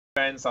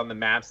defense on the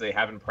maps they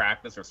haven't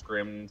practiced or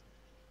scrimmed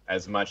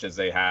as much as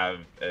they have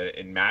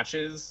in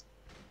matches.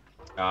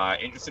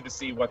 Interested to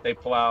see what they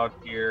pull out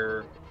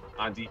here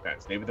on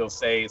defense. Maybe they'll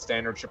say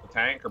standard triple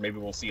tank, or maybe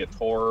we'll see a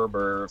Torb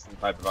or some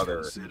type of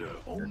other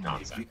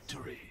nonsense.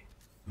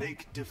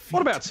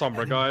 What about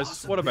Sombra,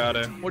 guys? What about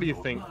it? What do you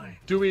think?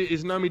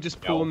 Is Nomi just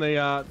pulling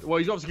the... well,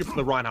 he's obviously pulling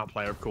the Reinhardt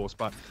player, of course,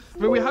 but... I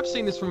mean, we have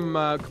seen this from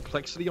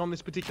Complexity on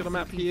this particular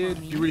map here.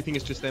 Do you really think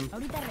it's just them?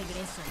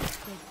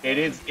 It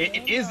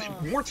is.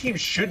 More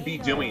teams should be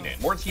doing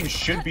it. More teams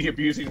should be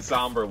abusing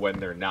Sombra when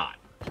they're not.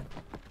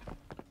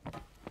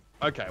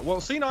 Okay, well,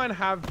 C9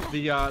 have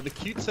the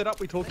cute setup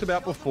we talked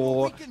about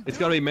before. It's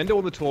going to be Mendo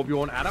on the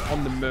Torbjorn, Adam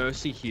on the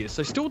Mercy here.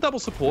 So still double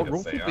support.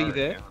 Rolf will be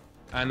there. Yeah.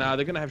 And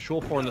they're going to have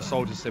Shore4 on the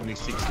Soldier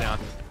 76 now.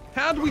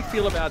 How do we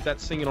feel about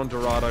that singing on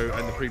Dorado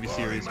in the previous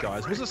series,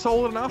 guys? Was it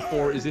solid enough,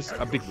 or is this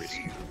a big risk?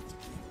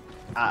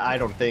 I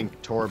don't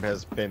think Torb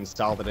has been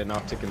solid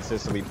enough to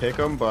consistently pick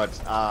him, but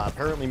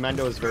apparently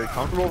Mendo is very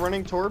comfortable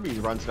running Torb. He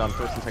runs it on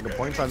first and second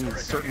points on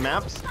certain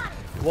maps.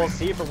 We'll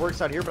see if it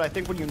works out here, but I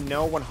think when you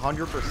know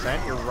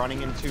 100% you're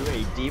running into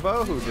a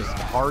diva who just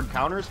hard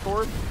counters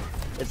Torb,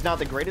 it's not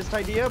the greatest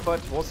idea, but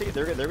we'll see.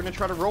 They're going to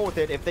try to roll with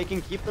it. If they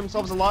can keep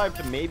themselves alive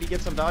to maybe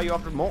get some value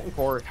off of Molten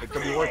Core, it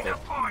could be worth it.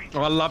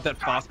 Oh, I love that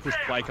fast push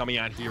play coming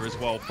out here as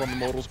well from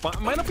Immortals, but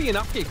it might not be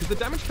enough here because the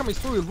damage coming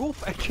through.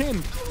 Wolf,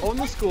 again, on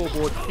the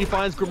scoreboard, he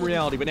finds Grim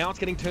Reality, but now it's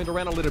getting turned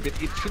around a little bit.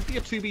 It should be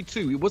a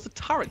 2v2. It was a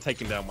turret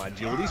taken down by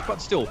Agilities,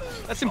 but still,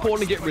 that's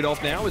important to get rid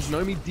of now as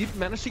Nomi did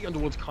manage to get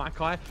towards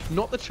Kai.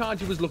 Not the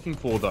charge he was looking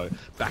for, though.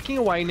 Backing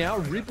away now,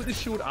 Rib with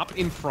his shield up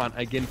in front,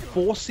 again,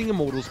 forcing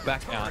Immortals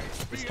back out.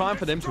 It's time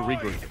for them to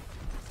regroup.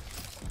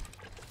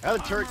 Now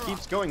the turret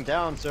keeps going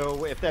down,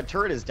 so if that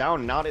turret is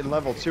down, not in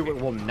level 2,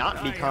 it will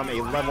not become a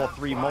level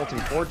 3 Molten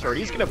Core turret.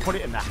 He's going to put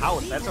it in the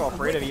house. That's how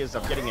afraid he is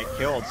of getting it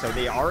killed. So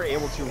they are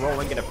able to roll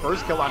and get a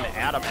first kill on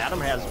Adam. Adam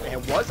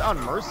was on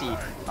Mercy.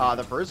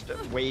 The first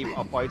wave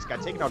of fights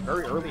got taken out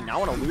very early,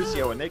 now on a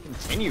Lucio, and they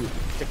continue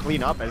to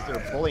clean up as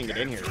they're pulling it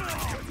in here.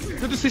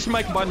 Good decision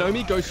making by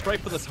Nomi. Go straight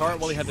for the turret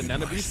while he had the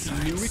nano boost.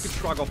 He knew he could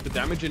shrug off the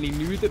damage, and he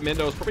knew that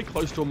Mendo was probably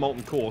close to a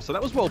Molten Core. So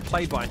that was well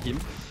played by him.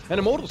 And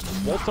Immortals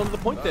just waltzed onto the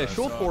point there.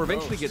 Shore4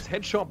 eventually gets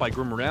headshot by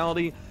Grim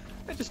Reality.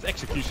 They're just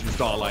execution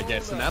style, I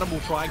guess. And Adam will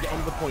try and get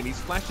onto the point. He's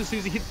flashed as soon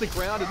as he hits the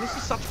ground. And this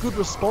is such good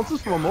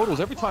responses from Immortals.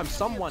 Every time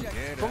someone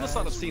from the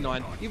side of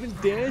C9 even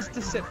dares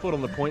to set foot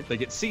on the point, they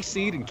get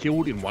CC'd and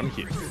killed in one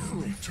hit.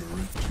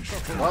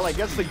 Well, I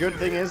guess the good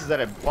thing is that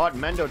it bought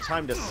Mendo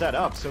time to set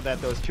up so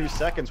that those 2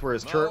 seconds where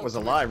his turret was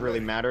alive really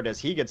mattered as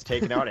he gets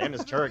taken out and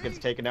his turret gets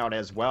taken out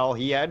as well.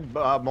 He had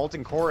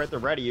Molten Core at the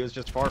ready. He was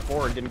just far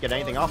forward, didn't get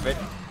anything off it.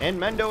 And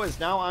Mendo is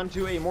now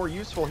onto a more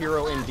useful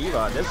hero in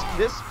Diva.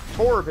 This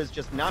Torb has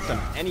just not done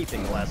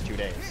anything the last 2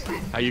 days.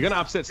 Hey, you're going to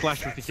upset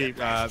Slash if you keep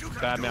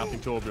bad-mouthing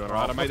Torbjorn,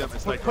 right? I made that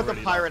mistake Put the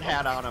pirate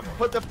hat on him.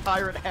 Put the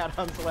pirate hat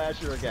on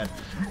Slasher again.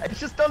 It's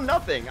just done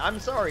nothing. I'm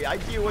sorry. I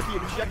deal with the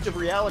objective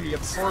reality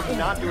of Torb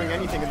not doing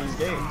anything in these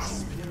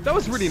games. That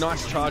was a really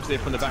nice charge there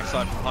from the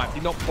backside from Hype.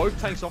 He knocked both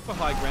tanks off the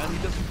high ground.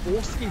 He does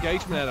forced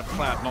engagement out of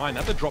Cloud9.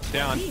 Had to drop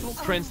down.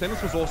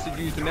 Transcendence was also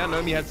used, and now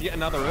Nomi has yet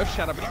another Earth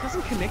Shatter, but he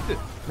doesn't connect it.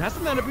 And has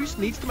the mana boost,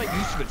 needs to make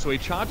use of it, so he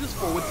charges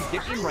forward to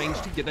get in range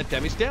to get that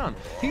damage down.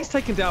 He's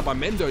taken down by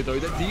Mendo, though.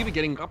 That Diva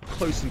getting up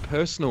close and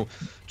personal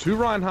to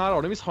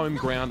Reinhardt on his home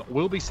ground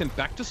will be sent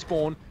back to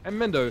spawn, and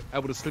Mendo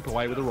able to slip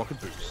away with a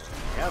rocket boost.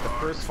 Yeah, the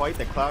first fight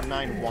that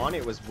Cloud9 won,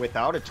 it was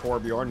without a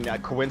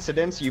Torbjorn.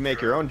 Coincidence? You make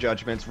your own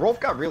judgments. Rolf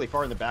got really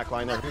far in the back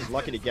line there. He was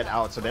lucky to get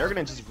out, so they're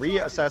going to just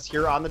reassess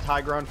here on the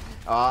high ground.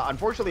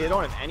 Unfortunately, they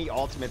don't have any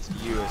ultimates to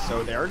use,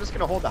 so they're just going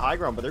to hold the high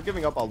ground, but they're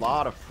giving up a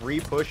lot of free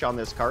push on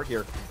this cart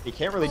here. They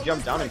can't really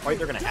jump down and fight.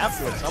 They're going to have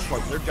to at some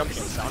point, but they're jumping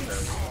down there.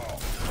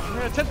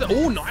 Yeah,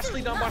 oh,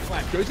 nicely done by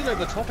Flash. Goes in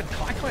over the top, and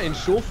Kai and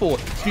Shore4,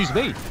 excuse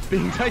me,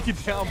 being taken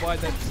down by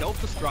that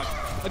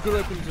self-destruct. A good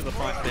opening to the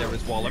fight there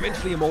as well.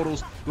 Eventually,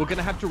 Immortals were going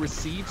to have to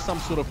receive some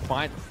sort of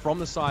fight from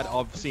the side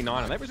of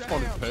C9, and they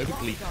responded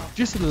perfectly,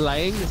 just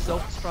laying the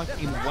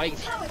self-destruct in wait.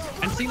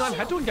 And C9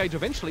 had to engage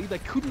eventually. They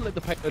couldn't let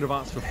the payload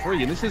advance for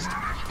free, and this is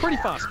pretty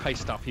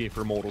fast-paced stuff here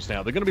for Immortals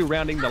now. They're going to be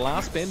rounding the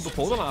last bend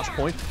before the last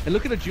point, and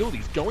look at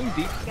Agilities going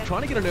deep,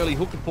 trying to get an early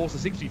hook and force a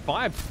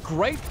 65.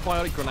 Great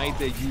biotic grenade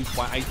there used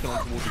by Aethon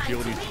towards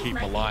Agilities to keep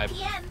him alive.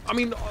 I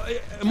mean,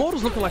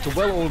 Immortals looking like a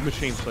well-oiled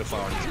machine so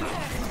far in this game.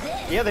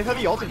 Yeah, they've had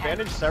the ult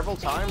advantage several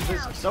times.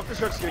 This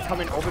self-destruct's going to come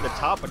in over the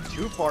top, but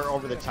too far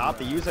over the top.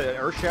 They use an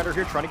Earth Shatter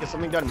here, trying to get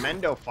something done.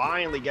 Mendo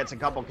finally gets a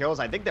couple kills.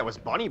 I think that was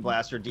Bunny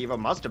Blaster Diva,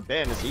 must have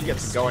been, as he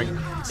gets it going.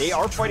 They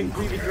are fighting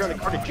 3v3 on the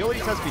card.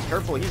 Agilities has to be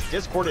careful. He's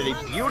discorded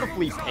a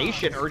beautifully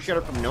patient Earth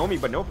Shatter from Nomi,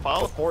 but no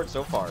follow for it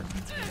so far.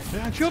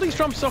 Yeah, Agilities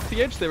jumps off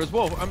the edge there as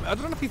well. I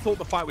don't know if he thought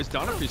the fight was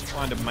done, or if he's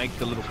trying to make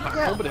the little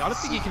platform, but I don't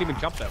think he can even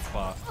jump that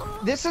far.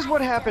 This is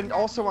what happened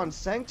also on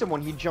Sanctum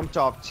when he jumped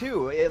off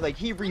too. Like,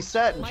 he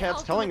reset, and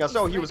chat's telling us,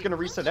 oh, he was going to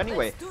reset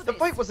anyway. The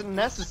fight wasn't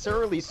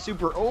necessarily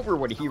super over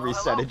when he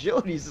reset.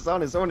 Agilities is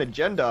on his own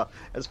agenda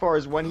as far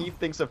as when he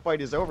thinks a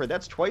fight is over.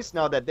 That's twice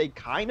now that they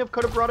kind of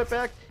could have brought it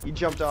back. He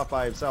jumped off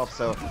by himself,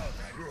 so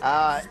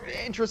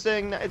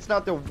Interesting. It's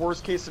not the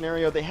worst case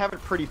scenario. They have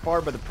it pretty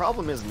far, but the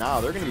problem is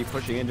now they're going to be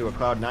pushing into a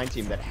Cloud9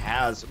 team that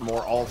has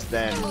more ults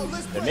than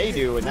they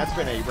do, and that's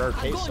been a rare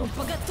case so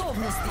far.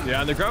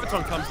 Yeah, and the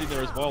Graviton comes in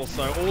there as well,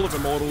 so all of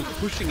Immortals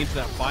pushing into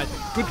that fight.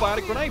 Good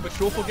biotic grenade, but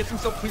Shawful gets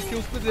himself 2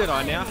 kills with the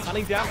Deadeye now,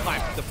 hunting down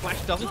Hype. The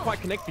flash doesn't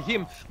quite connect for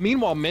him.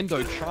 Meanwhile,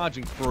 Mendo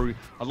charging through.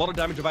 A lot of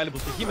damage available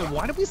to him, and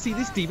why did we see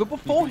this Diva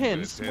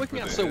beforehand? This is working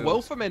out so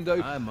well for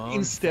Mendo.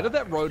 Instead of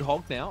that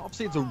Roadhog now,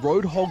 obviously it's a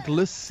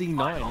Roadhog-less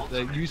C9.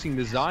 They're using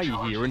the Zai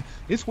here, and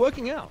it's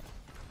working out.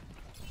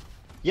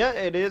 Yeah,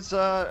 it is.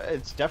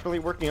 It's definitely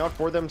working out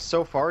for them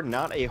so far.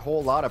 Not a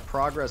whole lot of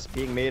progress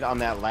being made on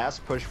that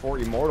last push for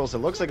Immortals. It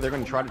looks like they're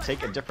going to try to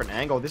take a different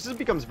angle. This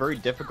becomes very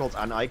difficult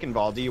on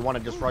Eichenwald. Do you want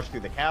to just rush through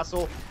the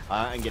castle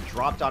and get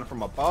dropped on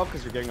from above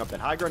because you're getting up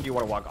that high ground? Do you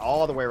want to walk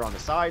all the way around the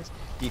sides?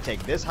 Do you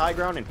take this high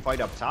ground and fight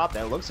up top?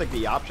 That looks like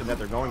the option that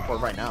they're going for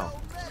right now.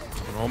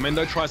 Well,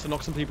 Mendo tries to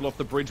knock some people off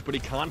the bridge, but he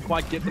can't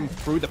quite get them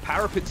through the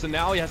parapets, and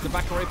now he has to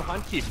back away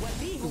behind Kip.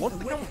 He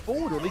wanted to come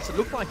forward, or at least it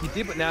looked like he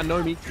did, but now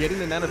Nomi getting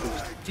the nano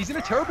boost. He's in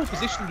a terrible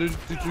position to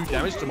do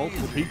damage to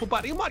multiple people,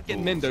 but he might get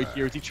Mendo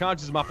here as he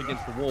charges him up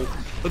against the wall.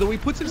 But then he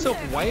puts himself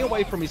way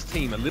away from his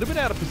team, a little bit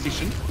out of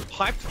position.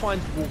 Hyped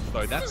finds Wolf,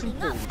 though. That's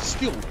important.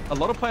 Still, a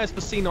lot of players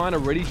for C9 are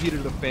ready here to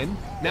defend.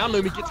 Now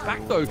Nomi gets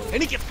back, though,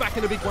 and he gets back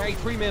in a big way.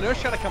 3-man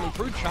Earthshatter coming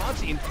through,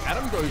 charge in.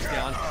 Adam goes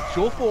down.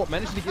 Shawful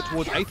managing to get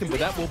towards Aethan, but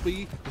that will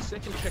be the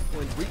second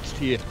checkpoint reached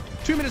here.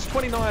 2 minutes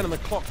 29 on the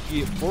clock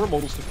here for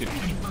Immortals to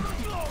finish.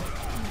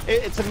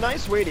 It's a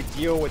nice way to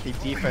deal with the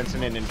defense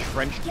in an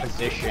entrenched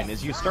position,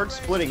 is you start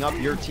splitting up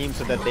your team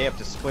so that they have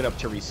to split up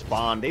to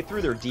respawn. They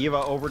threw their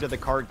Diva over to the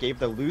cart, gave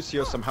the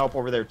Lucio some help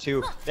over there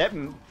too. That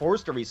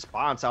forced a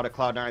response out of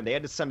Cloud9. They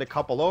had to send a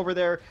couple over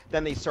there,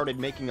 then they started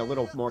making a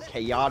little more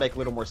chaotic, a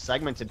little more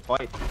segmented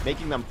fight,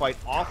 making them fight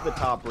off the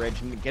top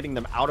bridge and getting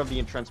them out of the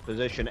entrenched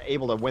position.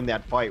 Able to win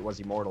that fight was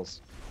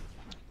Immortals.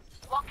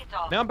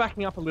 Now I'm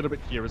backing up a little bit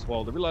here as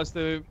well. They realize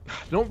they're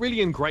not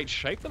really in great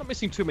shape. They're not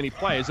missing too many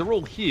players. They're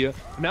all here.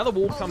 Now the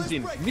wall comes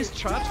in. Missed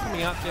charge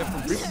coming out there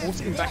from Rip,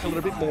 forcing him back a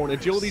little bit more. And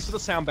agilities for the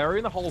sound barrier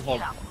and the whole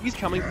hog. He's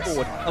coming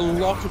forward. A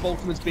lot of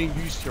ultimates being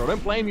used here. I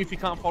don't blame you if you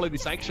can't follow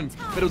this action,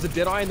 but it was a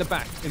Deadeye in the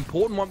back.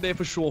 Important one there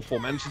for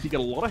Shawful. Managing to get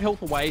a lot of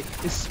health away,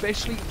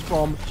 especially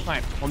from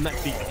Hype on that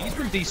Diva. He's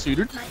been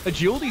desuited.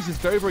 Agilities is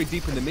very, very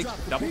deep in the mix.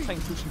 Double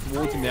tank pushing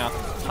towards him now.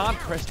 Hard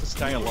pressed to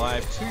stay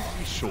alive, to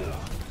be sure.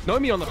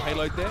 Nomi on the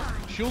payload there.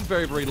 Shield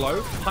very, very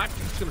low. Hype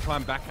is going to try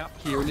and back up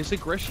here. And this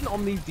aggression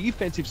on the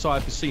defensive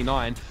side for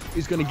C9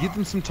 is going to give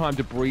them some time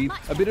to breathe.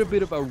 A bit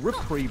of a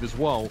reprieve as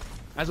well,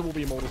 as it will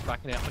be Immortals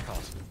backing out the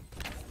castle.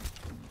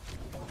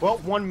 Well,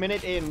 1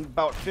 minute and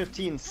about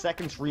 15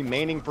 seconds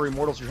remaining for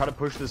Immortals to try to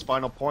push this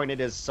final point.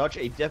 It is such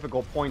a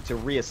difficult point to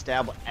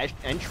reestablish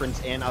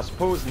entrance, and I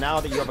suppose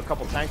now that you have a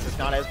couple tanks, it's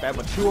not as bad,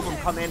 but 2 of them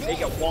come in, they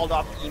get walled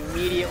off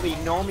immediately.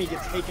 Nomi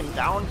gets taken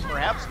down,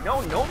 perhaps.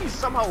 No, Nomi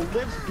somehow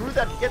lives through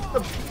that, gets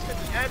the beast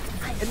at the end,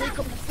 and they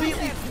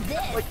completely,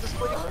 like,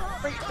 display a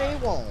great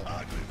Daywall.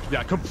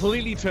 Yeah,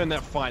 completely turned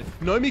that fight.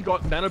 Nomi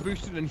got nano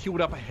boosted and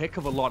healed up a heck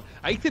of a lot.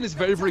 Aethan is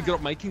very, very good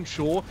at making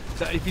sure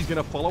that if he's going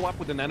to follow up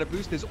with a nano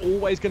boost, there's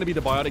always going to be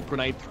the biotic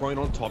grenade thrown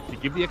on top to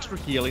give the extra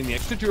healing, the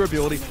extra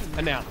durability.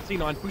 And now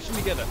C9 pushing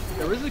together.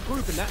 There is a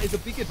group, and that is a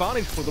big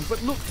advantage for them.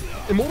 But look,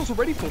 Immortals are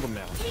ready for them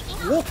now.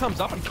 War comes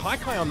up, and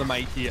Kai on the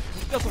mate here.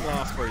 It doesn't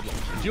last very long.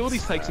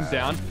 Agilities takes him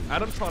down.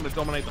 Adam trying to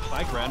dominate the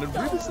high ground, and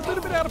Ruben's a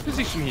little bit out of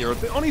position here. A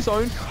bit on his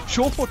own.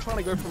 Shawful trying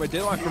to go from a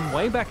Deadeye from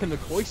way back in the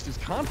cloisters.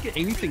 Can't get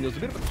anything. It was a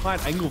bit of a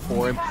tight angle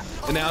for him.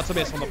 And now it's a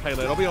mess on the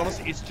payload. I'll be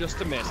honest, it's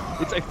just a mess.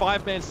 It's a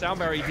 5-man sound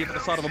barrier here for the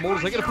side of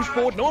Immortals. They're going to push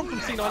forward. No one from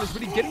C9 is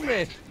really getting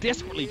there.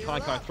 Desperately, Kai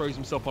throws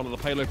himself onto the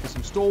payload for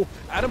some stall.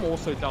 Adam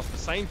also does the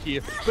same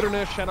here. But an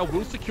Earthshatter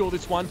will secure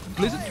this one.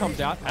 Blizzard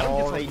comes out. Adam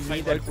gets off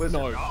the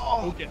payload.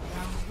 No. Okay.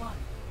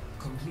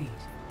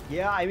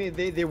 Yeah, I mean,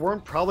 they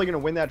weren't probably going to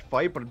win that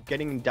fight, but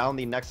getting down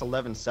the next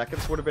 11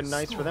 seconds would have been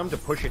nice for them to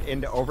push it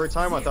into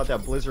overtime. I thought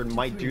that Blizzard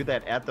might do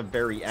that at the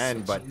very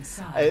end, but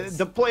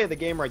the play of the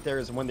game right there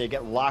is when they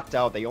get locked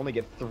out, they only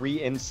get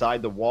 3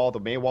 inside the wall. The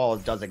May wall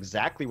does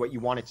exactly what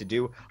you want it to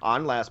do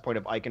on last point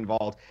of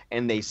Eichenwald,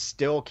 and they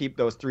still keep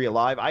those 3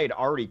 alive. I had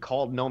already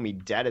called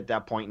Nomi dead at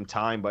that point in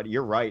time, but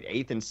you're right.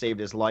 Aethan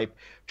saved his life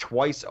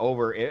twice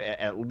over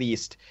at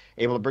least,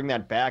 able to bring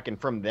that back,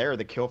 and from there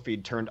the kill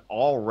feed turned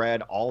all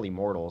red, all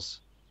Immortals.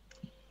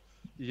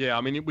 Yeah,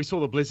 I mean, we saw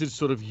the Blizzard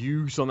sort of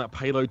use on that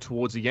payload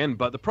towards the end,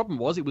 but the problem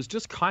was it was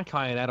just Kai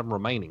and Adam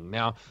remaining.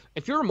 Now,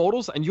 if you're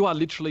Immortals and you are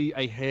literally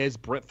a hair's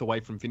breadth away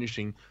from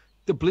finishing,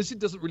 the Blizzard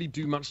doesn't really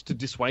do much to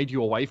dissuade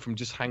you away from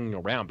just hanging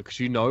around, because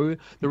you know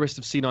the rest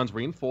of C9's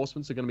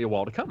reinforcements are going to be a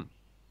while to come.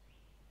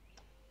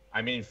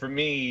 I mean, for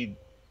me,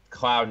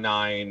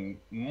 Cloud9,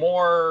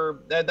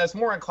 that's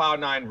more on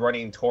Cloud9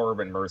 running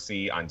Torb and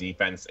Mercy on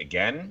defense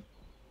again.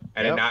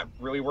 And it not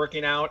really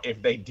working out.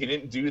 If they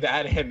didn't do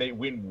that and they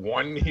win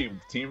one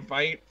team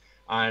fight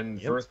on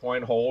first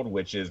point hold,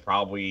 which is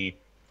probably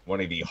one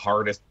of the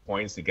hardest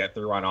points to get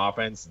through on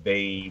offense,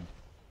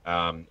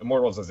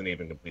 Immortals doesn't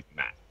even complete the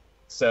match.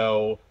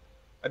 So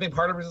I think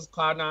part of it is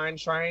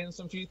Cloud9 trying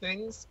some few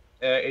things.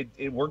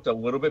 It worked a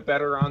little bit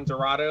better on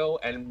Dorado,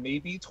 and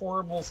maybe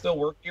Torb will still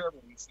work here.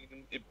 We've seen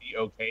it be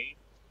okay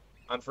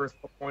on first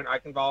point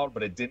Eichenwald,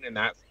 but it didn't in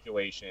that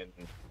situation.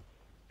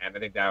 And I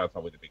think that was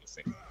probably the biggest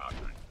thing for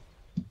Cloud9.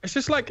 It's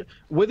just like,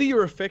 whether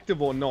you're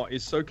effective or not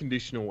is so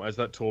conditional as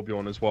that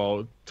Torbjorn as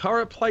well.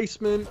 Turret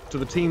placement, to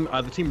the team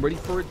ready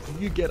for it?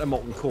 Do you get a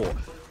molten core?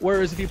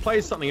 Whereas if you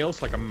play something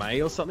else like a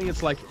Mei or something,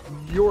 it's like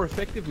your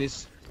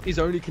effectiveness is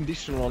only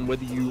conditional on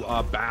whether you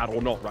are bad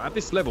or not, right? At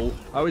this level,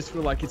 I always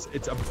feel like it's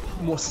a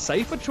more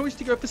safer choice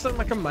to go for something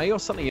like a Mei or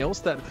something else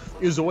that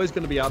is always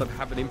going to be able to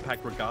have an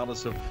impact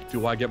regardless of,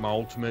 do I get my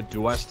ultimate?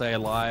 Do I stay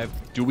alive?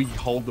 Do we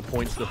hold the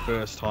points the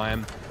first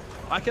time?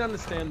 I can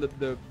understand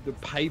the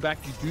payback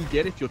you do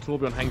get if your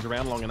Torbjorn hangs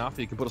around long enough,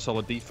 you can put a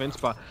solid defense.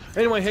 But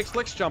anyway, Hex,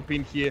 let's jump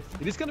in here.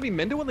 It is going to be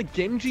Mendo on the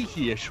Genji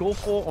here, Shore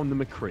 4 on the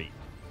McCree.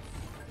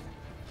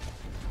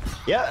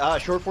 Yeah,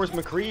 Short Force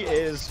McCree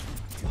is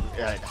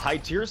high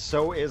tier,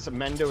 so is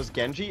Mendo's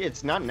Genji.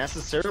 It's not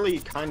necessarily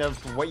kind of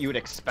what you would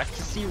expect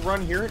to see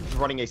run here,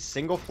 running a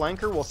single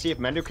flanker. We'll see if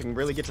Mendo can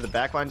really get to the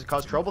backline to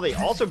cause trouble. They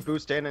also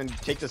boost in and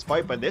take this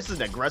fight, but this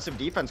is an aggressive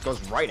defense, goes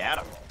right at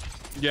him.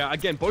 Yeah,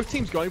 again, both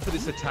teams going for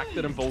this attack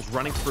that involves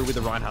running through with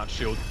the Reinhardt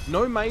shield.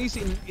 No Maze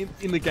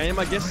in the game,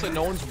 I guess, so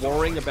no one's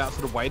worrying about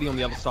sort of waiting on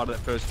the other side of that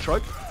first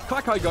choke.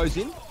 Kai goes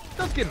in,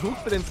 does get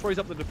hooked, but then throws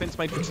up the defense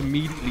matrix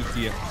immediately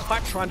here.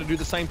 Hype trying to do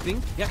the same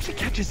thing. He actually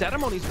catches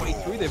Adam on his way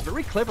through there.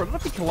 Very clever. I don't know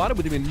if he collided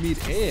with him in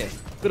mid-air,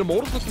 but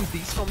Immortals looking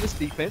decent on this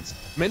defense.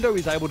 Mendo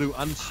is able to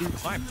unsuit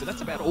Hype, so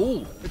that's about all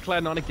that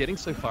Cloud9 are getting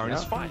so far in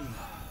this fight.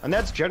 And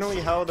that's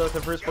generally how the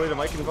first play of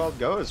Eichenwald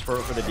goes for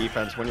the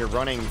defense. When you're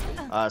running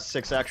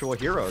 6 actual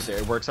heroes,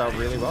 it works out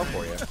really well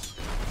for you.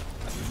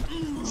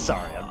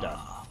 Sorry, I'm done.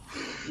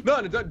 No,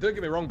 don't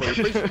get me wrong, but I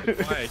appreciate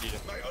the fire here.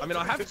 I mean,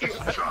 I have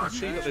to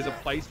see that there's a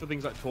place for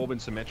things like Torb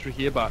and Symmetra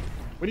here, but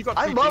when you've got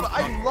I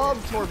love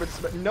Torb and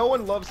Symmetra. No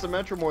one loves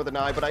Symmetra more than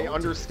I, but I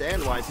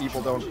understand why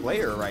people don't play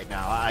her right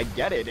now. I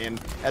get it,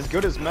 and as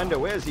good as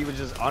Mendo is, he was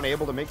just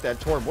unable to make that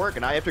Torb work,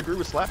 and I have to agree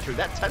with Slapshot.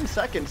 That 10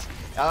 seconds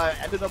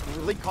ended up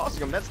really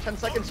costing him. That's 10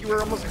 seconds you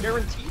were almost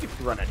guaranteed if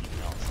you run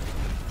anything else.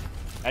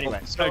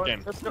 Anyway,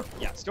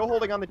 still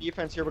holding on the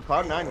defense here, but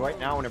Cloud9 right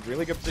now in a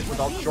really good position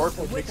with all short.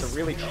 Takes a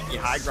really cheeky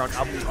high ground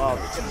up.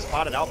 Gets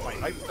spotted out by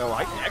Hype, though.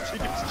 Hype actually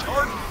gets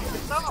charged.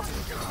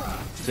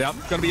 Yeah,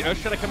 going to be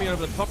Earthshatter coming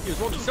over the top here as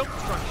well. The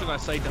self-destruction, I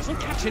say, doesn't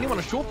catch anyone.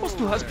 A Short Force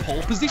still has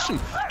pole position.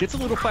 Gets a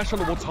little flash on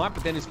the wall type,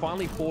 but then is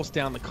finally forced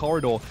down the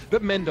corridor.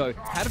 But Mendo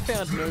had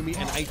found Nomi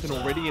and Ethan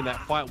already in that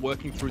fight,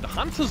 working through the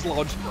Hunter's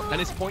Lodge. And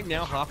his point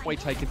now halfway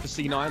taken for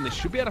C9. They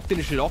should be able to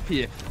finish it off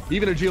here.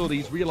 Even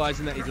Agility's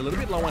realizing that he's a little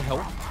bit low on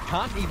health.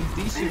 Can't even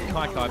de-suit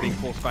Kai being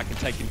forced back and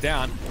taken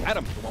down.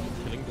 Adam, the one with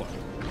the killing blow.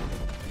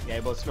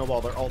 Able to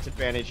snowball their ult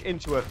advantage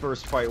into a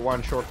first fight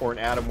one. Short 4 and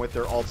Adam with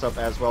their ults up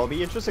as well. It'll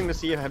be interesting to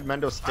see if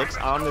Mendo sticks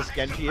on this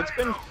Genji. It's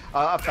been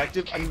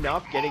effective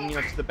enough getting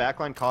to the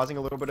backline, causing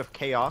a little bit of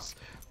chaos.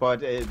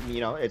 But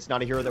it's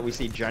not a hero that we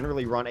see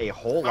generally run a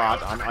whole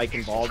lot on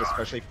Eichenwald,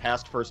 especially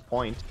past first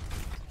point.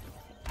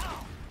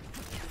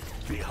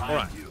 All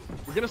right.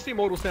 We're going to see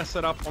Immortals now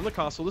set up on the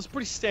castle. This is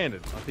pretty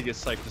standard, I think it's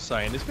safe to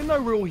say. And there's been no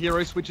real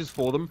hero switches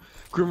for them.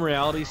 Grim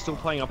Reality is still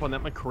playing up on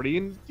that McCree,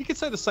 and you could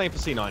say the same for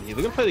C9 here.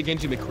 They're going to play the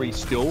Genji McCree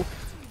still.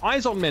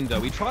 Eyes on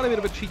Mendo. He tried a bit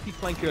of a cheeky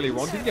flank earlier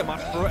on, didn't get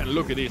much for it, and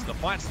look at this, the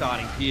fight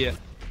starting here.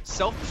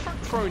 Self-destruct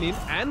thrown in,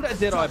 and a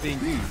Deadeye being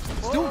used.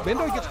 Still,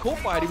 Mendo gets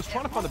caught by it. He was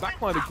trying to find the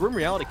backline, but Grim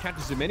Reality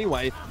catches him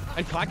anyway.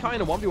 And Kai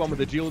in a 1v1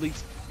 with Agility.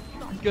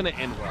 Not going to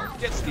end well.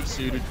 Gets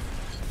desuited.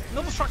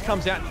 Another struck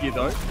comes out here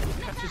though,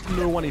 catches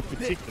no one in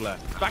particular.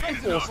 Back and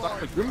forth stuff,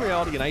 but Grim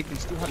Reality and Ethan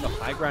still have the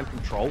high ground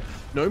control.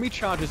 Nomi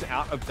charges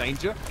out of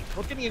danger.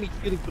 Not getting any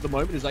healing for the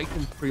moment as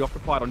Ethan's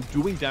preoccupied on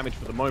doing damage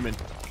for the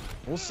moment.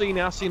 We'll see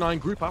now C9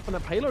 group up and the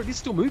payload is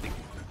still moving.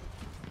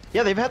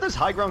 Yeah, they've had this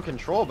high ground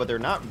control, but they're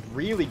not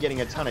really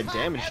getting a ton of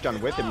damage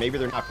done with it. Maybe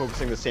they're not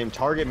focusing the same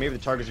target. Maybe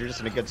the targets are just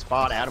in a good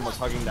spot. Adam was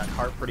hugging that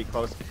cart pretty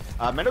close.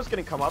 Mendo's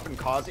going to come up and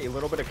cause a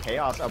little bit of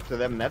chaos up to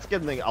them, and that's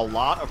giving a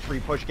lot of free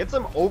push. Gets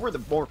them over the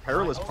more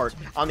perilous part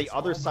on the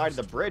other side of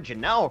the bridge,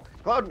 and now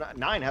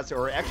Cloud9 has to,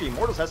 or actually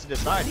Immortals has to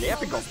decide. They have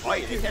to go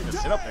fight. They can't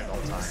just sit up there the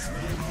whole time.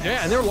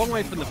 Yeah, and they're a long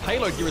way from the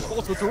payload here as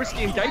well, so it's a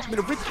risky engagement.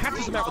 And Rib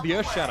catches him out with the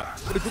Earthshatter.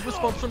 But a good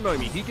response from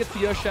Nomi. He gets the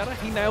Earthshatter,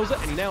 he nails it,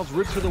 and he nails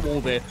Rib to the wall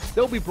there.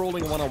 They'll be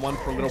brawling one-on-one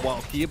for a little while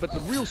here, but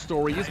the real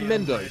story is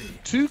Mendo.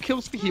 2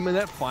 kills for him in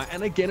that fight,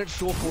 and again it's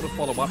Short 4 to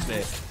follow up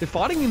there. They're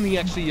fighting in the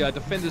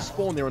defender's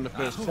spawn there on the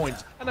first point,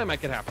 and they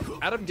make it happen.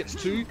 Adam gets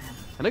 2, and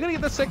they're going to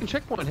get that second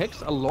checkpoint,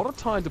 Hex. A lot of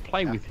time to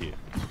play with here.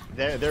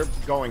 They're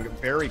going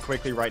very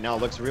quickly right now.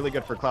 Looks really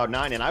good for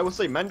Cloud9, and I will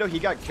say Mendo, he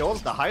got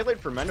kills. The highlight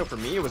for Mendo for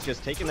me was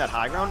just taking that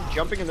high ground,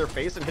 jumping in their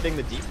face, and hitting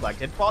the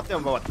deflect. It bought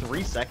them about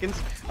 3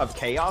 seconds of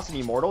chaos in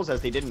Immortals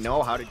as they didn't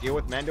know how to deal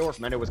with Mendo, if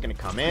Mendo was going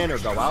to come in or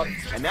go out,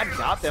 and that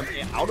got them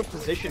out of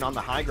position on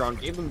the high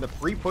ground, gave them the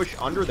free push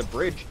under the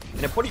bridge,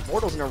 and it put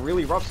Immortals in a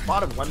really rough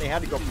spot of when they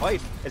had to go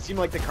fight. It seemed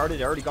like the card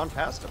had already gone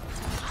past them.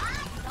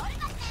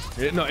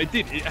 No, it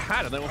did. It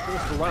had, and they were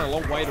forced to run a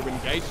long way to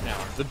engage now.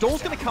 The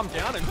door's going to come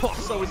down, and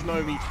so is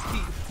Nomi. He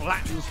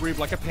flattens Rib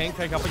like a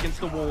pancake up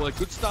against the wall. A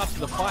good start to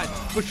the fight.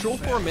 For sure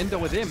for a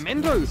Mendo are there.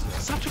 Mendo,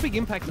 such a big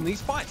impact in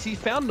these fights. He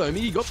found Nomi.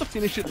 He got the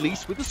finish at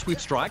least with a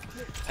Swift Strike.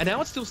 And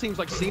now it still seems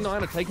like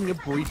C9 are taking a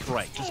brief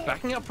break. Just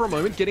backing up for a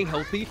moment, getting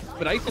healthy.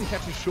 But Ethan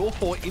catches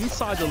Shore4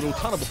 inside the little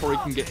tunnel before he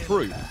can get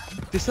through.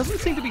 This doesn't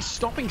seem to be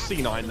stopping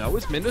C9, though,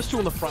 as Mendo's still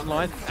on the front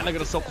line. And they've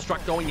got a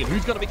self-destruct going in.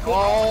 Who's going to be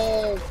caught?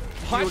 Oh!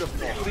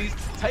 Beautiful.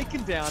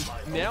 Taken down.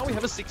 Now we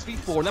have a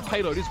 6v4, and that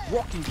payload is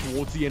rocking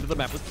towards the end of the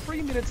map with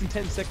 3 minutes and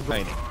 10 seconds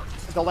remaining.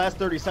 The last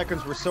 30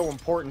 seconds were so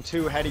important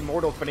too. Had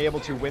Immortals been able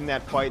to win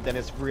that fight, then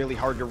it's really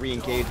hard to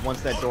re-engage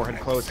once that door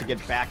had closed to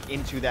get back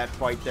into that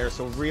fight there.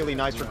 So really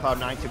nice for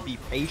Cloud9 to be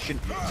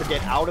patient, to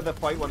get out of the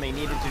fight when they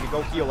needed to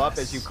go heal up,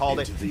 as you called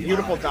it.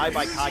 Beautiful dive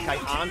by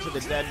KyKy onto the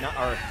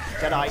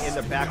Deadeye in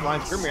the back line.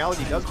 Grim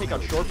Reality does take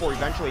out Shore4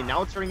 eventually.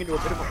 Now it's turning into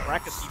a bit of a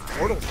practice.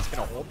 Immortals is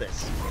going to hold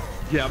this.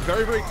 Yeah,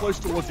 very, very close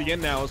towards the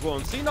end now as well.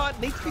 And C9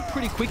 needs to be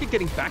pretty quick at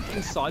getting back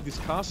inside this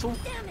castle.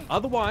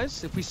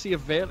 Otherwise, if we see a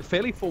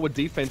fairly forward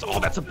defense,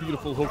 oh, that's a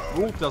beautiful hook.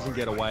 Wolf doesn't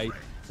get away.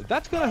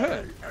 That's going to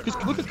hurt. Because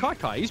look at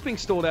KyKy. He's being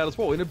stalled out as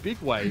well in a big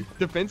way.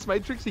 Defense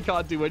matrix, he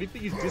can't do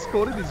anything. He's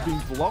discorded. He's being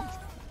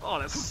blocked. Oh,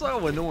 that's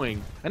so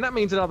annoying. And that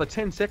means another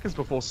 10 seconds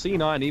before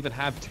C9 even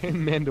have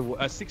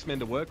 6 men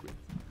to work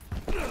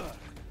with.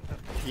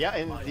 Yeah,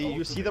 and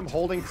you see them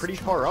holding pretty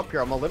far up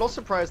here. I'm a little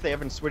surprised they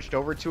haven't switched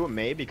over to a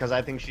Mei, because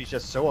I think she's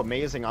just so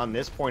amazing on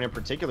this point in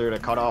particular to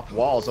cut off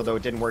walls, although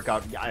it didn't work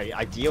out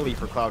ideally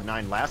for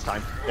Cloud9 last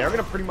time. They're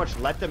going to pretty much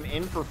let them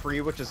in for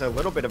free, which is a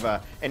little bit of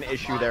an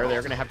issue there.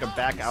 They're going to have to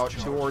back out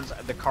towards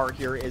the car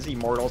here is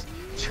Immortals.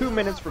 2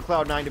 minutes for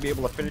Cloud9 to be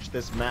able to finish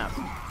this map.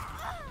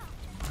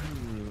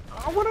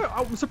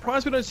 I'm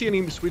surprised we don't see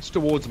any switch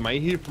towards Mei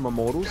here from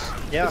Immortals.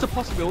 Yeah. It's a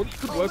possibility. It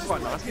could work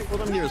quite nicely for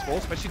them here as well,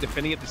 especially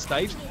defending at this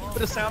stage.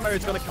 But a sound barrier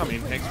is going to come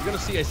in next. We're going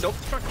to see a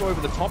self-destruct go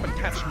over the top and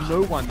catch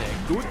no one there.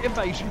 Good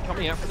evasion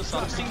coming out from the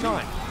side of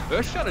C9.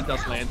 Earthshatter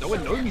does land though,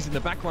 and Nomi's in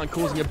the backline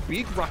causing a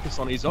big ruckus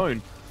on his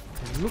own.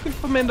 Looking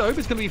for Mendo,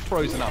 it's going to be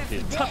frozen up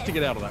here. Tough to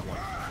get out of that one.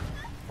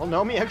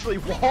 Well, Nomi actually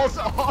walls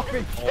off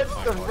and gets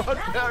the run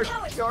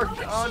back charge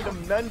onto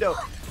Mendo.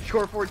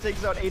 Shore4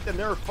 takes out 8th, and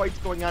there are fights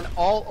going on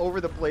all over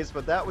the place,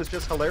 but that was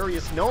just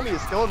hilarious. Nomi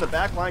is still in the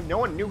back line. No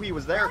one knew he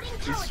was there.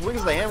 He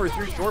swings the hammer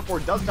through.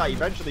 Shore4 does die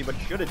eventually, but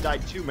should have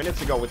died 2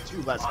 minutes ago with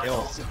 2 less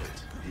kills.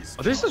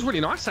 Oh, this is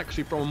really nice,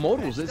 actually, from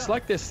Immortals. It's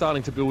like they're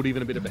starting to build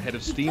even a bit of a head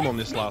of steam on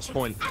this last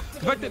point.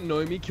 The fact that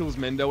Nomi kills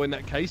Mendo in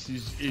that case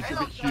is a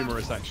bit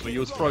humorous, actually. He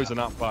was frozen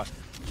up, but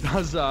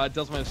does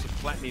manage to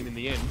flatten him in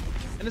the end.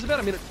 And there's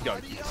about a minute to go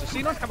here. So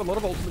C9 have a lot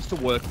of ultimates to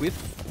work with.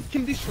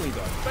 Conditionally,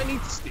 though, they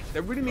need to stick.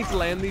 They really need to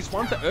land these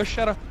ones. The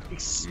Earthshatter,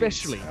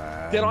 especially.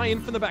 Deadeye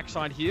in from the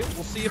backside here.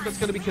 We'll see if it's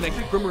going to be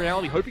connected. Grim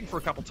Reality hoping for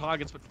a couple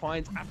targets, but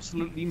finds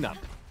absolutely none.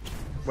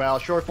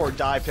 Well, Shore4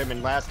 dived him,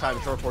 and last time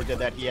Shore4 did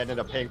that, he ended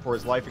up paying for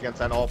his life against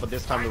that ult, but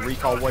this time the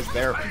recall was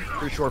there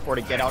for Shore4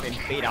 to get out and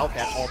bait out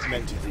that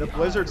ultimate. The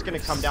Blizzard's going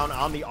to come down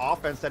on the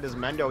offense. That is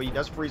Mendo. He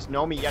does freeze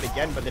Nomi yet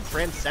again, but the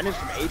Transcendence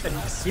from Ethan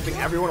keeping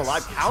everyone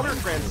alive. Counter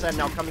Transcend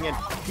now coming in,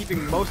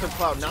 keeping most of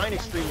Cloud9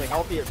 extremely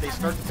healthy as they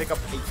start to pick up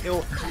a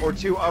kill or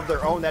 2 of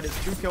their own. That is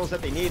 2 kills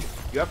that they need.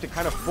 You have to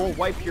kind of full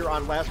wipe here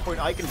on last point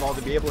Eichenwalde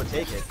to be able to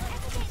take it.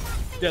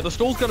 Yeah, the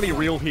stall's going to be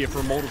real here for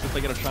Immortals if they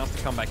get a chance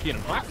to come back in.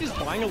 And Hype is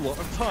buying a lot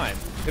of time.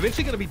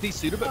 Eventually going to be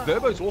desuited, but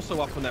Verbo's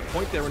also up on that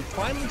point there. And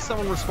finally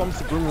someone responds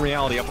to Grim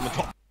Reality up on the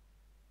top.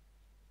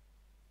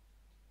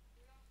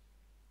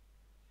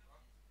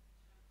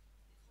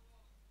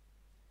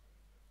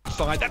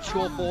 That's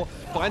Shore4,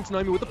 finds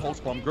Nomi with the pulse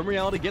bomb. Grim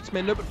Reality gets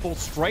Mendo, but falls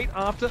straight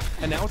after,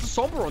 and now it's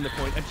a Sombra on the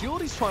point.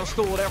 Agility's trying to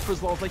stall it out for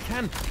as long as they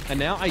can, and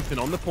now Ethan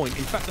on the point.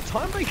 In fact, the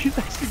time break is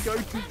actually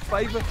going to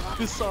favor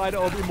the side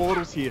of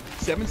Immortals here.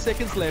 7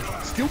 seconds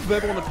left, still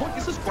Verbo on the point.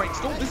 This is great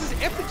stall. This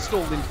is epic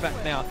stall, in fact,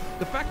 now.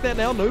 The fact that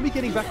now Nomi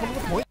getting back onto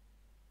the point.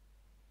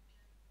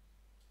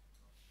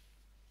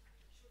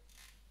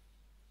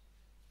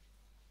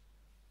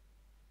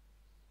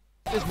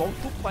 There's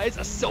multiple players,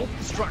 a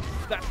self-destruct.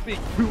 That's big.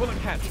 Who will it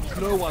catch?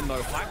 No one,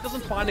 though. Hype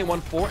doesn't find anyone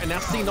for it, and now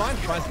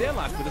C9 tries their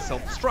life with a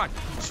self-destruct.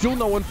 Still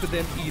no one for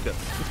them either.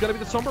 It's going to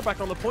be the Sombra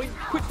back on the point,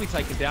 quickly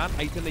taken down.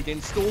 Ethan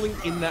again stalling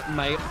in that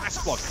Mei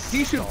ice block.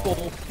 He should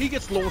fall. He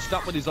gets launched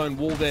up with his own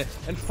wall there,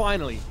 and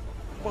finally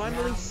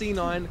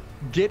C9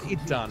 get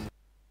it done.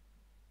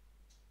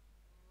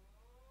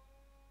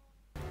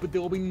 But there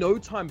will be no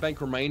time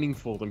bank remaining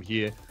for them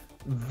here.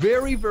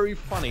 Very, very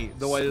funny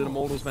the way that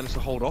Immortals managed to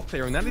hold off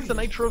there, and that is the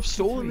nature of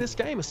stall in this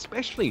game,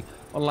 especially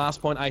on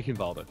last point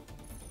Eichenwalde.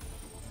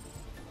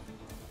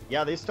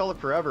 Yeah, they stall it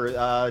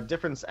forever.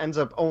 Difference ends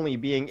up only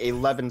being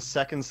 11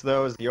 seconds,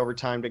 though, as the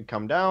overtime did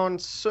come down.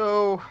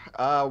 So,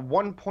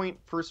 1 point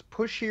first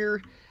push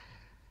here.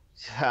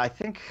 I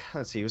think,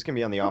 let's see, who's going to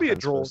be on the offense? It'll be a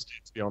draw, first?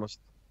 to be honest.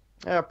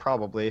 Yeah,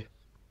 probably.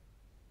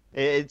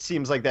 It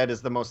seems like that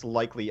is the most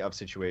likely of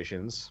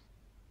situations.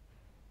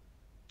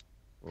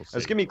 It's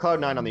going to be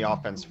Cloud9 on the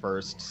offense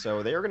first,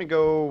 so they are going to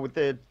go with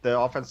the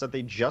offense that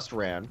they just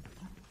ran.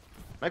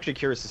 I'm actually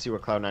curious to see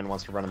what Cloud9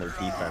 wants to run on their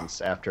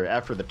defense after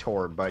the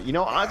Torb. But, you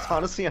know, odds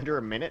honestly under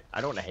a minute. I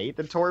don't hate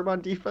the Torb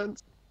on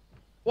defense.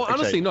 Well,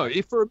 honestly, no.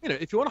 If for a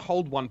minute, if you want to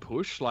hold one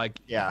push, like,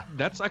 yeah,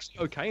 that's actually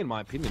okay in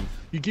my opinion.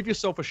 You give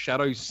yourself a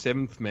Shadow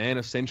 7th man,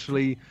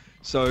 essentially.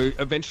 So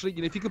eventually,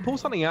 you know, if you can pull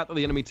something out that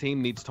the enemy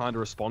team needs time to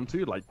respond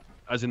to, like,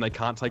 as in they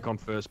can't take on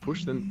first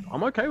push, then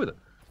I'm okay with it.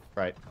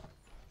 Right.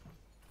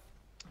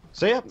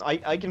 So yeah,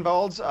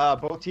 Eichenwald's,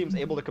 both teams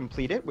able to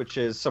complete it, which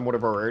is somewhat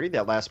of a rarity.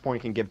 That last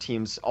point can give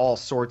teams all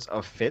sorts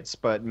of fits,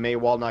 but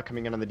Maywall not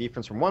coming in on the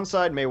defense from one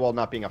side, Maywall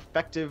not being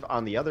effective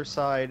on the other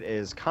side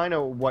is kind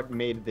of what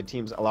made the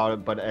teams allow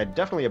it, but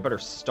definitely a better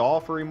stall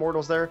for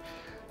Immortals there.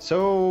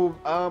 So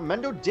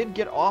Mendo did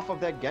get off of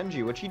that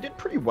Genji, which he did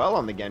pretty well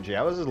on the Genji.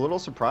 I was a little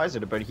surprised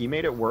at it, but he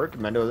made it work.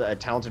 Mendo, a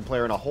talented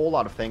player in a whole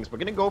lot of things, but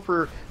going to go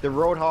for the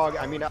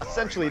Roadhog. I mean,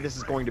 essentially this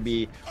is going to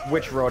be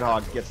which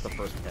Roadhog gets the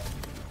first pick.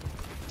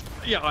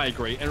 Yeah, I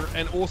agree.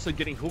 And also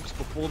getting hooks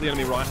before the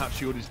enemy Reinhardt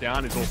shield is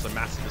down is also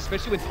massive,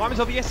 especially when time is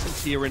of the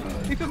essence here. And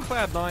if you're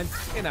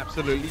Cloud9, it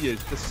absolutely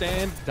is. The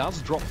sand does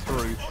drop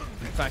through.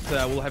 In fact,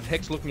 we'll have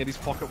Hex looking at his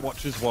pocket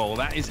watch as well.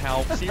 That is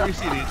how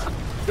serious it is.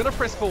 Gonna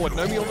press forward.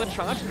 Nomi on the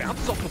charge,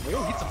 bounces off the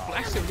wall, hits a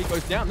flash and he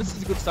goes down. This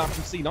is a good start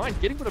from C9.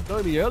 Getting rid of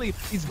Nomi early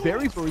is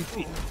very, very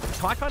big.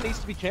 Taika needs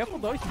to be careful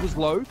though. He was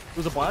low. There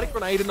was a biotic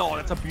grenade, and oh,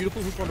 that's a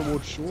beautiful hook on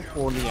towards Short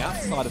on the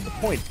outside of the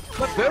point.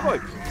 But Verbo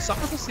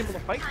suffers a similar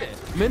fate there.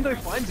 Mendo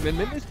finds him, and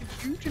Mendo's been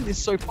huge in this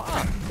so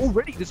far.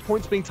 Already, this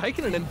point's being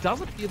taken, and it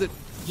does appear that,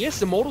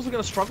 yes, Immortals are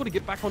going to struggle to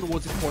get back on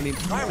towards this point in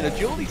time, and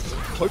Agility's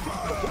hoping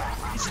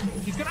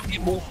he's going to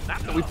get more from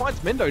that, but we find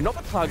Mendo, not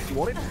the target he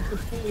wanted,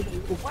 just pull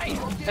him away.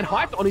 And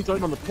Hyped on his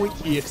own on the point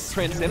here.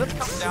 Transcendence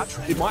comes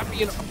out. It might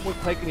be a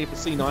point taken here for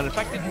C9. In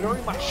fact, it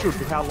very much should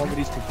with how long it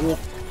is to walk,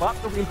 but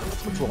the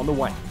reinforcements are on the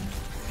way.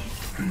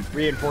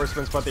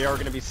 Reinforcements, but they are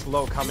going to be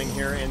slow coming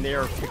here, and they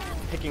are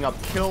picking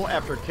up kill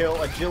after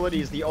kill. Agility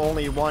is the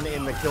only one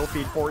in the kill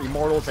feed for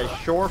Immortals as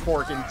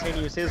Shore4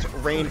 continues his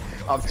reign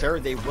of terror.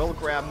 They will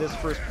grab this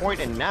first point,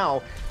 and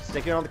now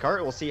sticking on the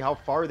cart, we'll see how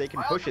far they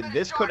can push it.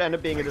 This could end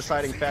up being a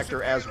deciding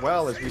factor as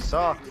well, as we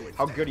saw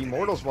how good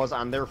Immortals was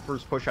on their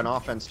first push on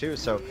offense too.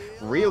 So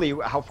really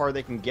how far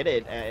they can get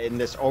it in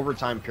this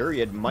overtime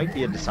period might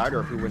be a decider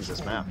of who wins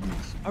this map.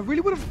 I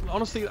really would have,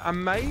 honestly, a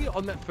May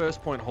on that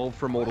first point hold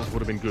for Immortals would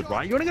have been good,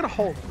 right? You're only going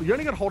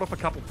to hold off a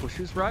couple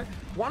pushes, right?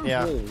 One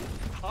ball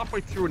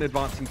halfway through an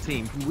advancing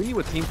team can win you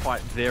a team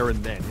fight there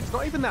and then. It's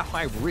not even that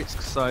high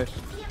risk, so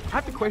I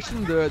have to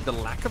question the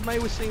lack of May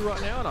we're seeing right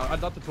now, and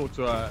I'd love to talk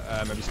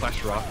to maybe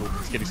Slasher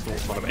afterwards to get his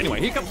thoughts on it. Anyway,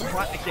 here comes the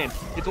fight again.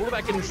 It's all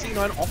about getting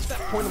C9 off that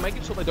point and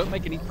making sure they don't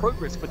make any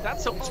progress, but that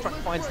self-destruct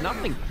finds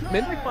nothing.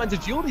 Mendo finds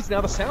Agility's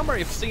now the sound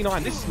barrier for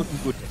C9. This is looking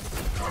good.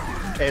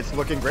 It's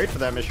looking great for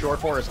them as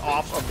Shore4 is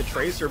off of the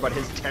Tracer, but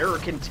his terror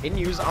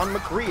continues on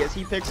McCree as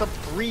he picks up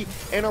 3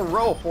 in a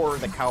row for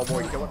the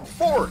Cowboy Killer.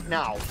 4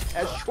 now,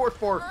 as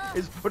Shore4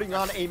 is putting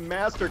on a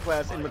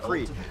masterclass in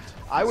McCree.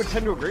 I would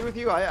tend to agree with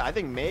you. I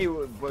think May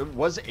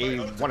was a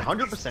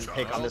 100%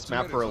 pick on this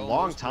map for a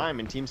long time,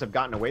 and teams have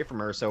gotten away from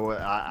her, so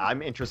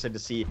I'm interested to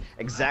see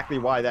exactly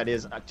why that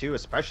is too,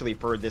 especially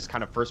for this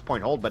kind of first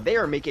point hold. But they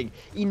are making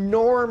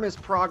enormous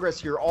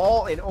progress here,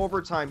 all in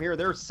overtime here.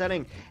 Their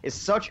setting is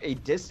such a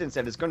distance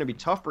that it's going to be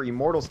tough for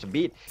Immortals to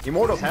beat.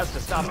 Immortals has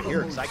to stop it here,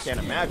 because I can't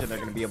imagine they're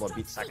going to be able to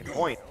beat second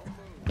point.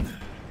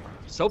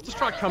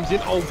 Self-destruct comes in.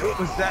 Oh, what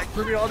was that?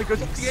 Criminality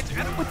goes off the edge,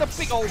 and with a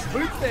big old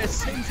boot there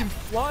sends him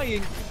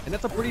flying. And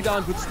that's a pretty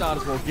darn good start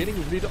as well. Getting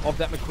rid of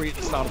that McCree at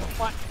the start of the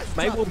fight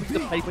may well be the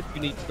paper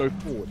you need to go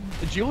forward.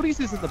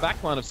 Agilities is in the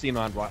back line of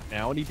C9 right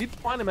now, and he did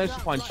manage to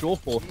find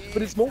Shore4,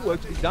 but it's more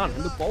work to be done.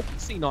 And the bulk of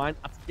C9 are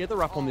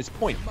together up on this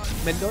point.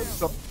 Mendo's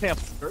got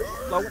careful, very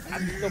slow, and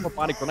has himself a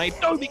biting grenade.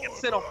 Nomi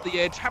gets sent off the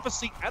edge. Have a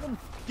seat. Adam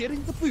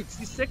getting the boots.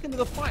 He's second to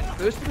the fight.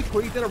 First to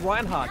McCree, then a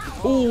Reinhardt.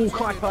 Oh,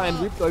 Kai and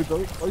Ripto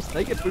very close.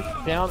 They get booted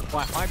down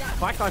by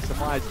Kai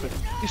survives, but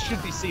this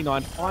should be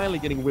C9 finally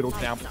getting whittled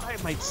down. But they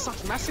have made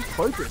such massive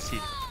progress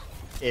here.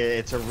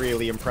 It's a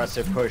really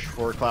impressive push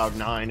for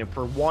Cloud9, and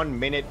for 1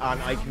 minute on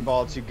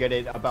Eichenwald to get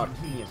it about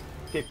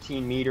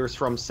 15 meters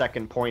from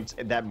second point.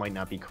 That might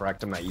not be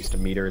correct. I'm not used to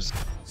meters.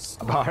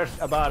 About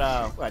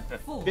what,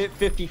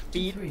 50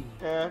 feet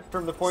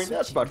from the point.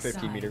 That's about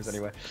 15 meters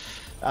anyway.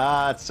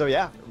 So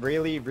yeah,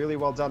 really, really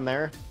well done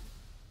there.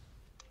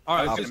 All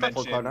right, let's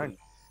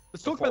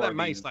talk about that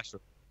May Slasher.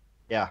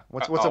 Yeah,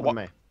 what's up with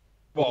May?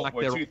 Well,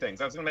 two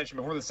things. I was going to mention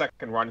before the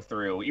second run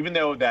through, even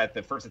though that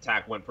the first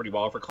attack went pretty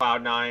well for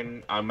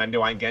Cloud9 on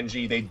Mendo and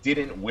Genji, they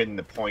didn't win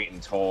the point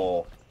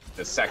until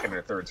the second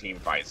or third team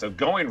fight. So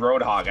going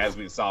Roadhog, as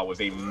we saw,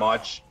 was a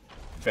much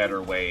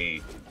better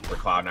way for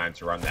Cloud9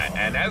 to run that.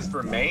 And as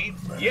for May,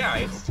 yeah,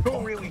 it's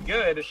still really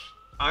good.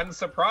 I'm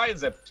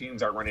surprised that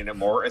teams aren't running it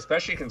more,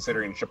 especially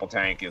considering triple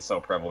tank is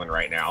so prevalent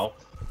right now.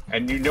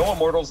 And you know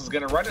Immortals is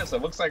going to run it, so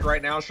it looks like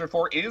right now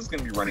Shore4 is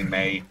going to be running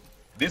May.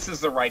 This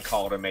is the right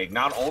call to make.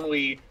 Not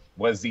only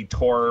was the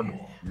Torb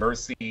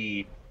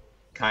Mercy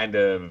kind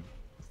of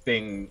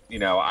thing, you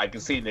know, I can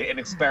see an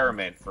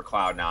experiment for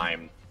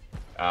Cloud9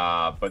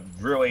 But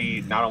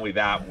really, not only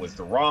that was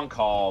the wrong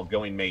call,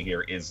 going May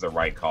here is the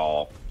right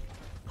call.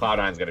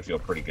 Cloud9's going to feel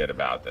pretty good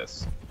about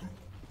this.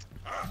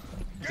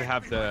 To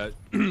have the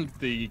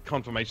the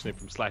confirmation there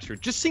from Slasher,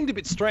 it just seemed a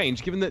bit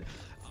strange, given that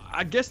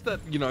I guess that,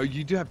 you know,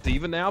 you do have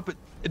D.Va now, but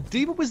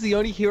D.Va was the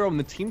only hero in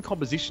the team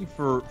composition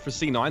for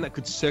C9 that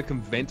could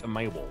circumvent a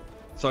May wall.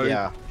 So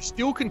you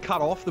still can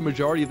cut off the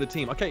majority of the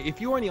team. Okay,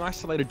 if you only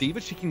isolate a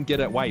D.Va, she can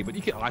get away, but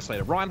you can isolate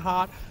a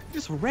Reinhardt,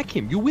 just wreck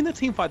him. You'll win the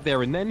team fight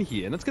there and then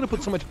here, and it's going to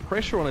put so much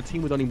pressure on a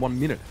team with only 1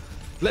 minute.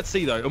 Let's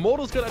see though,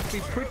 Immortals going to have to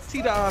be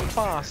pretty darn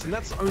fast, and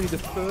that's only the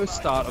first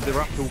start of their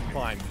uphill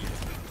climb here.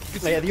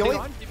 Yeah, the only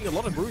giving a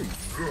lot of room.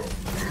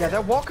 Yeah,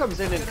 that wall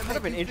comes in kind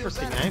of an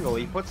interesting angle.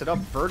 He puts it up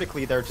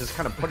vertically there, just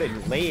kind of put it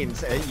in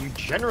lanes. You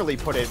generally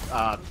put it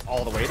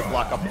all the way to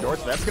block up the door,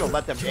 so that's going to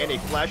let them in. A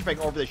flashbang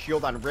over the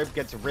shield on Rib,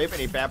 gets Rib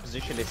in a bad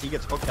position as he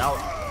gets hooked out.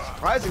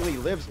 Surprisingly,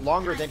 lives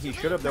longer than he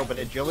should have though, but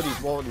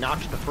Agilities will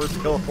notch the first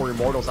kill for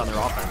Immortals on their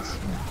offense.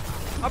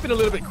 I've been a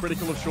little bit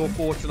critical of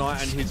Shawford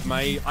tonight and his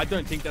May. I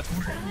don't think that's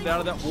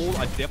out of that wall.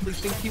 I definitely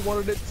think he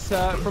wanted it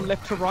from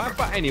left to right.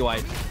 But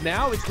anyway,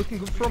 now it's looking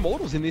good for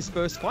Immortals in this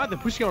first fight. They're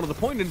pushing on to the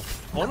point, and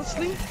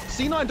honestly,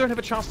 C9 don't have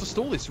a chance to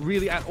stall this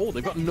really at all.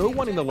 They've got no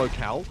one in the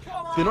locale.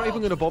 They're not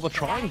even going to bother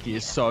trying here,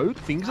 so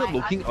things are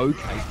looking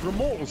okay for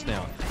Immortals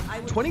now.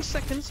 20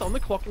 seconds on the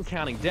clock and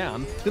counting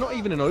down. They're not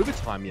even in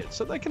overtime yet,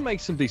 so they can make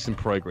some decent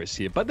progress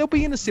here. But they'll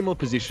be in a similar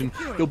position.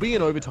 They'll be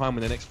in overtime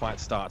when the next fight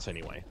starts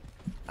anyway.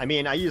 I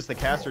mean, I used the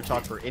caster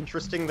talk for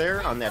interesting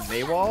there on that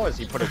May wall as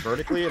he put it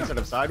vertically instead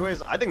of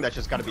sideways. I think that's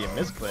just got to be a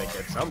misclick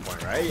at some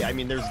point, right? I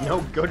mean, there's no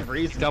good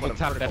reason to put a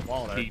vertical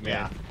wall there.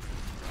 Yeah.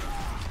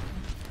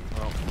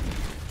 Well,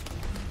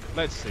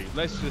 let's see.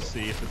 Let's just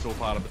see if it's all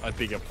part of a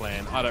bigger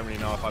plan. I don't really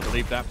know if I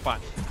believe that,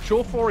 but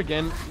Shawford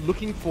again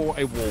looking for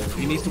a wall.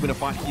 He needs to win a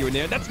fight here and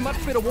there. That's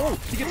much better wall.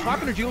 He gets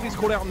Hyper and Agility's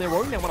caught out on their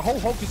own now. When a whole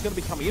Hulk is going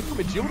to be coming in from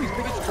Agility's,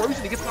 but it's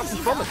frozen. He gets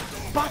nothing from it.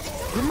 But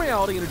in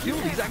reality and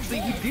Agility's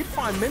actually, he did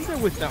find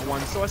Mendo with that one,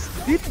 so I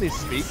did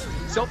misspeak.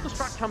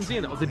 Self-destruct comes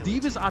in. The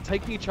Divas are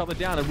taking each other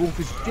down, and Wolf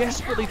is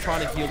desperately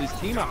trying to heal his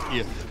team up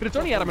here. But it's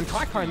only Adam and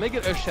Kaikai, and they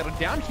get earth-shattered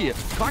down here.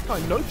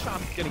 Kaikai, no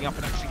chance of getting up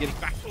and actually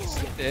getting back to his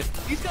seat there.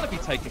 He's going to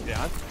be taken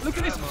down. Look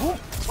at this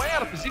Wolf, way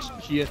out of position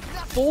here,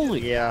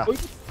 falling. Yeah.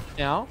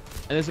 Now,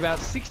 and there's about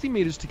 60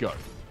 meters to go.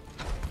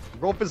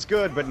 Rope is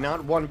good, but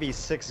not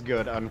 1v6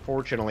 good,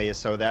 unfortunately.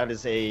 So that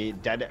is a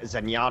dead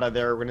Zenyatta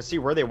there. We're going to see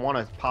where they want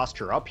to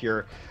posture up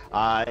here.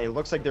 It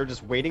looks like they're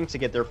just waiting to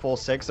get their full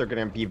 6. They're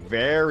going to be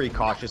very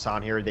cautious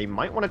on here. They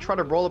might want to try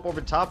to roll up over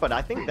top, but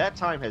I think that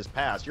time has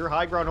passed. Your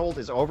high ground hold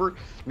is over.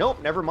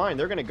 Nope, never mind.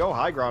 They're going to go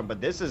high ground,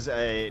 but this is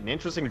an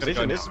interesting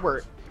decision. This is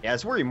where, yeah,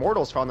 it's where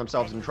Immortals found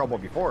themselves in trouble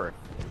before.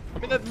 I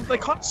mean, they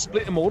can't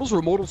split Immortals, or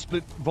Immortals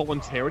split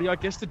voluntarily, I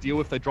guess, to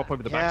deal if they drop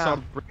over the backside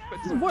of Rib. But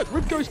it doesn't work.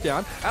 Rib goes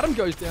down, Adam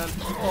goes down.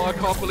 Oh, I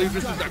can't believe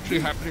this is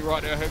actually happening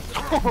right now.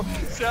 Oh,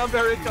 Sound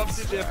Barrier comes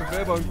in there for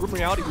Verbo, and Grim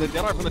Reality with a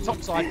down from the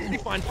top side. He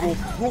finds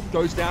Wolf. Wolf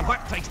goes down.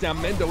 Hype takes down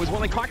Mendo as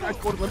well. And Kaikai's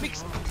caught in the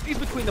mix. He's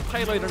between the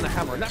payload and the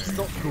hammer, and that's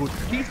not good.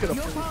 He's going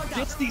to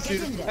gets these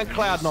two, and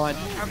Cloud9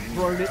 have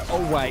thrown it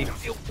away.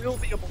 It will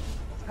be able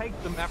to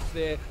take the map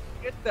there,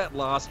 get that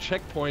last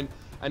checkpoint,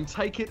 and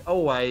take it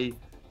away.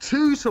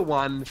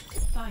 2-1.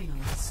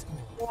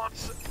 What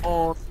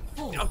on?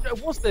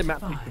 It was their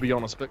map pick, to be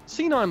honest, but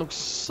C9 looks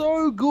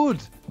so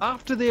good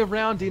after their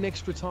round in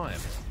extra time.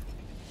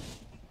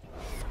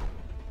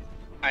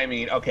 I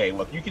mean, okay,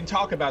 look, you can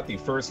talk about the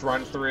first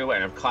run through,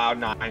 and if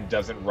Cloud9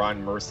 doesn't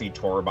run Mercy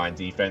Torb on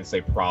defense, they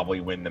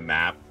probably win the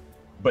map.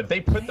 But they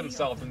put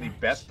themselves in the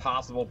best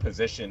possible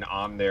position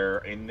on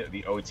in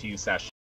the OT session.